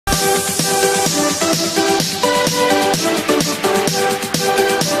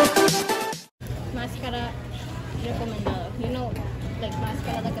them in the, you know, like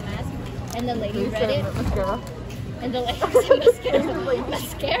mascara, like a mask. And the lady read it. Mascara. And the lady said mascara.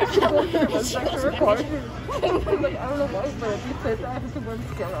 Mascara. And she was Like, I don't know why, but you said that I have to wear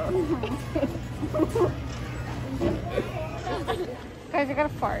mascara. Guys, I got a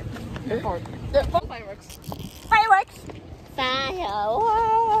fart. Fart. Fireworks. Fireworks.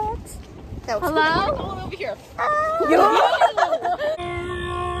 Fireworks. Hello? All over here.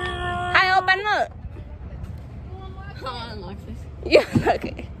 Hi, open up. Oh, unlock this. Yeah,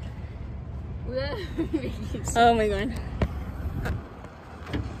 okay. Oh my god.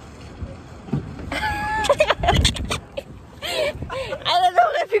 I don't know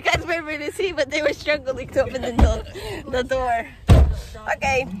if you guys were able to see, but they were struggling to open the door.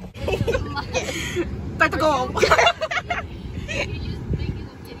 Okay. Time to go home. Who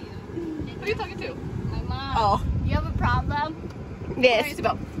are you talking to? My mom. Oh. You have a problem? What are Yes. you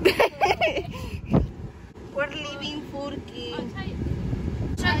about? We're leaving Furki.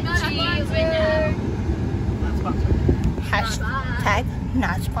 Hashtag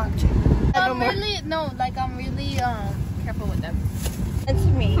not sponsored. I'm really careful with them. That's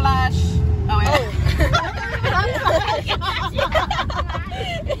me. Flash. Oh, yeah.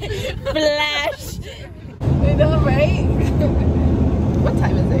 Flash. You know, right? What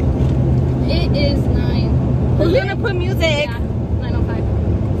time is it? It is 9. Who's gonna put music? Yeah, 9:05.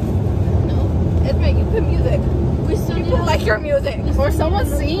 No. It's me. You put music. We still need People like your music. Or someone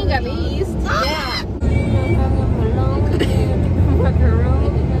sing at least. Yeah.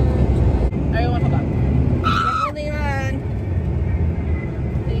 Everyone, hold on. Holding on.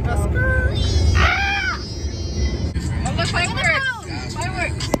 Oh, look, fireworks.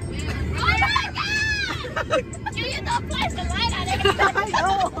 Fireworks. Oh my god! You don't flash the light on it.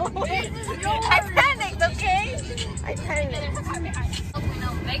 I panicked, okay? I panicked.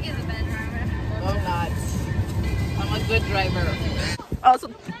 Megan's a bad driver. No, I'm not. I'm a good driver. Also,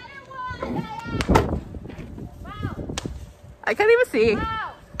 I can't even see.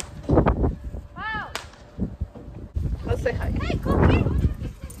 Wow. Wow. Let's say hi. Hey, Cookie.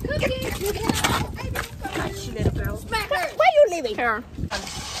 gosh, little girl. Smack her. Why are you leaving? Here.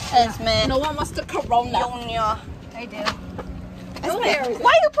 Yes, man. No one wants the corona. Junior. I do. Scary.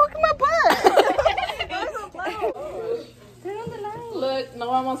 Why are you poking my butt? Look, no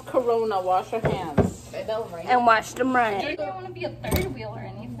one wants corona. Wash your hands. I know, right? And watch them run. I don't want to be a third wheel or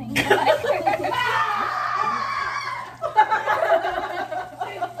anything.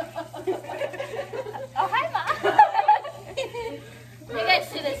 Oh, hi, Mom. You guys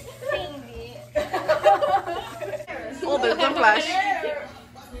should have seen me. Oh, there's no flash.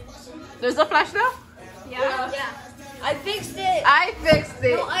 There's a flash now? Yeah. I fixed it. I fixed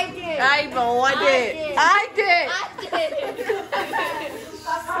it. No, I did. I know I did. did. I did. I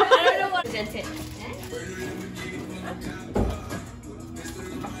don't know what sent it.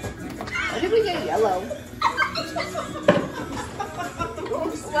 Why did we get yellow?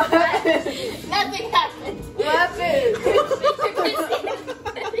 Nothing happened. What happened?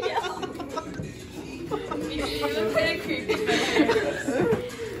 You look kind of creepy.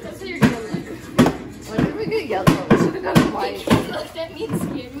 That's what you're doing. Why did we get yellow? We should have gotten white. He looked at me and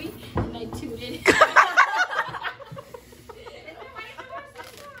scared me, and I tooted.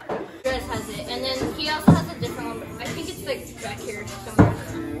 Dress has it, and then he also has a different one. I think it's like back here somewhere.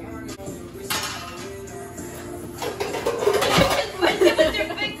 With your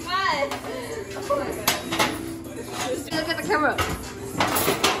big butt. Oh my god. Look at the camera.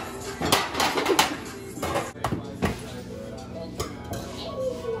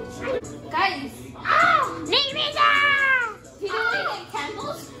 Guys, Leave me now. do you know like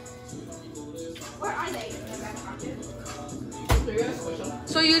candles? Where are they?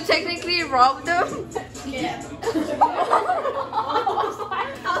 So you technically robbed them? Yeah. I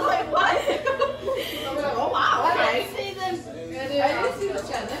was like, what? I'm like, oh wow, I okay. didn't see them. I didn't see the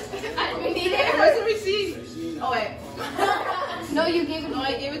challenge. I didn't either. Where's the receipt? Oh wait. No, you gave it to No, me. I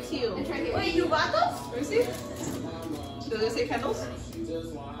gave it to you. It's right here. Wait, you bought those? Receipt? Does it say candles? Let me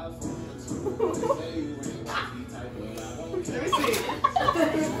see.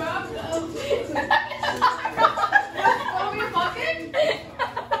 Oh, your pocket?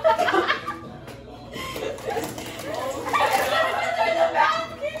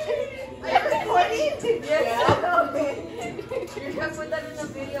 You're gonna put that in the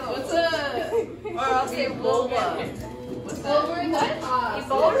video. What's a? Or I'll say Ebola. What's that? Over what?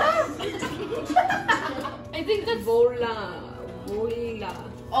 Ebola? I think that's Ebola.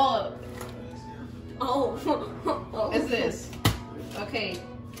 Oh, Oh. what's this? Okay.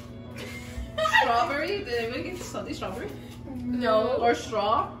 Strawberry? Did anybody get something strawberry? No. Or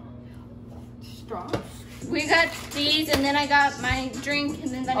straw? straw. We got these, and then I got my drink,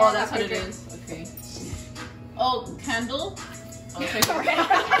 and then I Oh, got that's my what it drink. is. Okay. Oh, candle? Okay.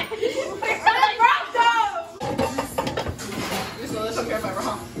 So this up here if I'm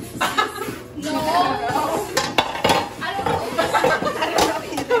wrong. No. I don't know.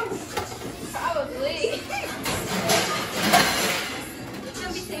 Probably.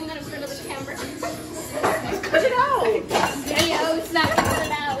 Don't be saying that in front of the camera. Cut it out. Yayo, it's not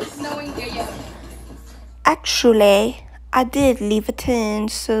coming out. It's knowing yayo. Actually, I did leave a tin,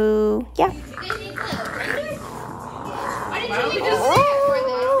 so yeah. Why didn't you just say it for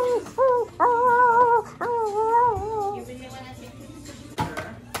this? You really want to take this?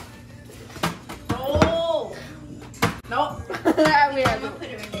 Oh. Nope. I'm gonna put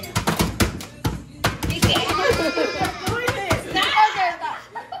it right there. You can't.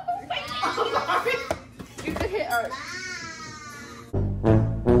 You can hit our.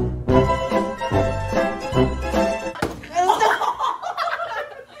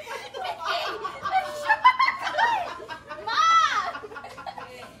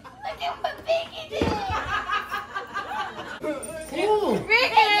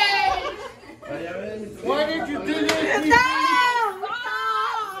 Why did you do this?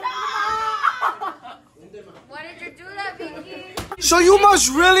 Why did you do that, Vicky? So you must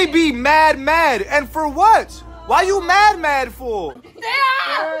really be mad. And for what? Why you mad for? I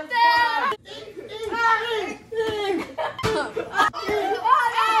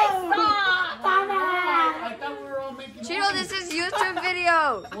thought we were all making Chino, this is YouTube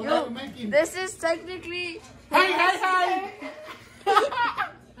video. What are we making? This is technically. Hey!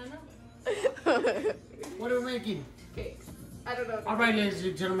 What are we making? I don't know. All right, ladies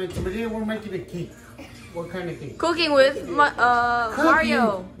and gentlemen, today we're making a cake. What kind of cake? Cooking with Mario.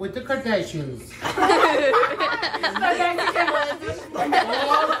 Cooking with the Kardashians.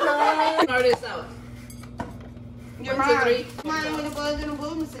 Start this out. Your 1, 2, 3.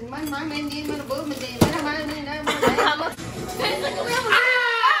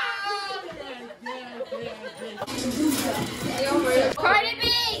 Cardi B!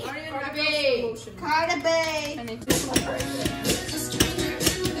 Cardi B.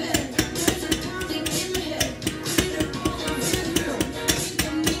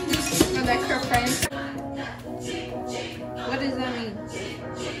 What does that mean?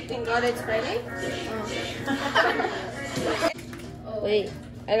 Thank God it's Friday. Wait,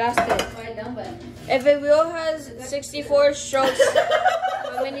 I lost it. If a wheel has 64 strokes,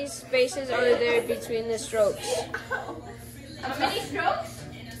 how many spaces are there between the strokes? How many strokes?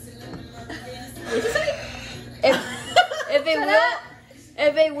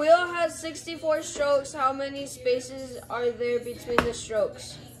 If a wheel has 64 strokes, how many spaces are there between the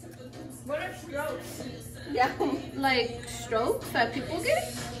strokes? What are strokes? Yeah. Like strokes that people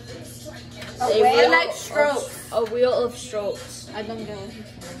get? A wheel of strokes. I don't know.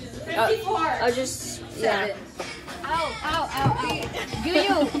 54. I'll just yeah. Ow, ow, ow, ow. Do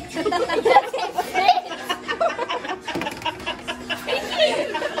you?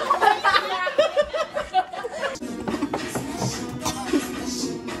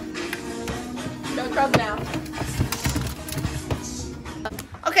 Don't rub now.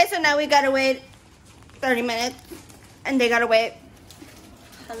 Okay, so now we gotta wait 30 minutes, and they gotta wait.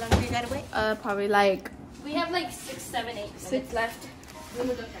 How long do you gotta wait? Probably like We have like 6, 7, 8 minutes 6 left.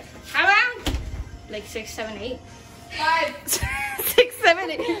 How long? Like 6, 7, 8. 5. 6, 7,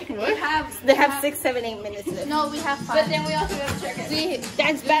 8. What? They have 6, 7, 8 minutes left. No, we have 5. But then we also have to check it.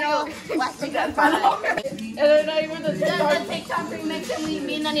 Dance battle. Watching that battle. And they're not even the The TikTok remix and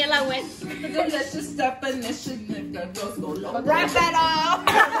me and Daniela went. Let's just step in this shit and go low. Rap battle.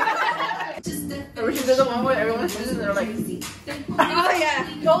 We should do the one where everyone chooses and they're like, Oh yeah.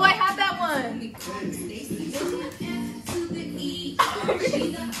 oh, I have that one.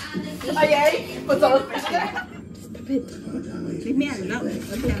 Oh, yay? What's all the fish there? Leave me alone.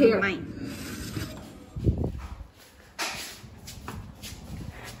 Okay, mine.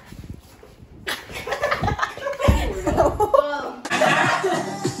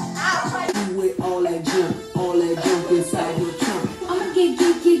 With all that junk inside your trunk. I'ma get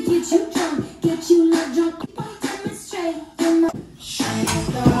you drunk, get you not drunk. Straight.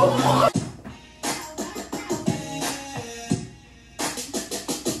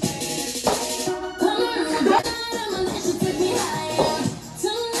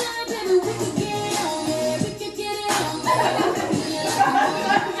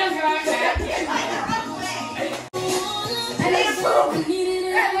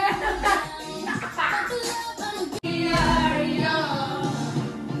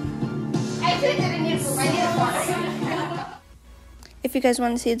 I think I didn't get If you guys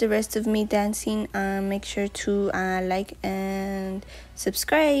want to see the rest of me dancing, make sure to like and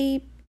subscribe.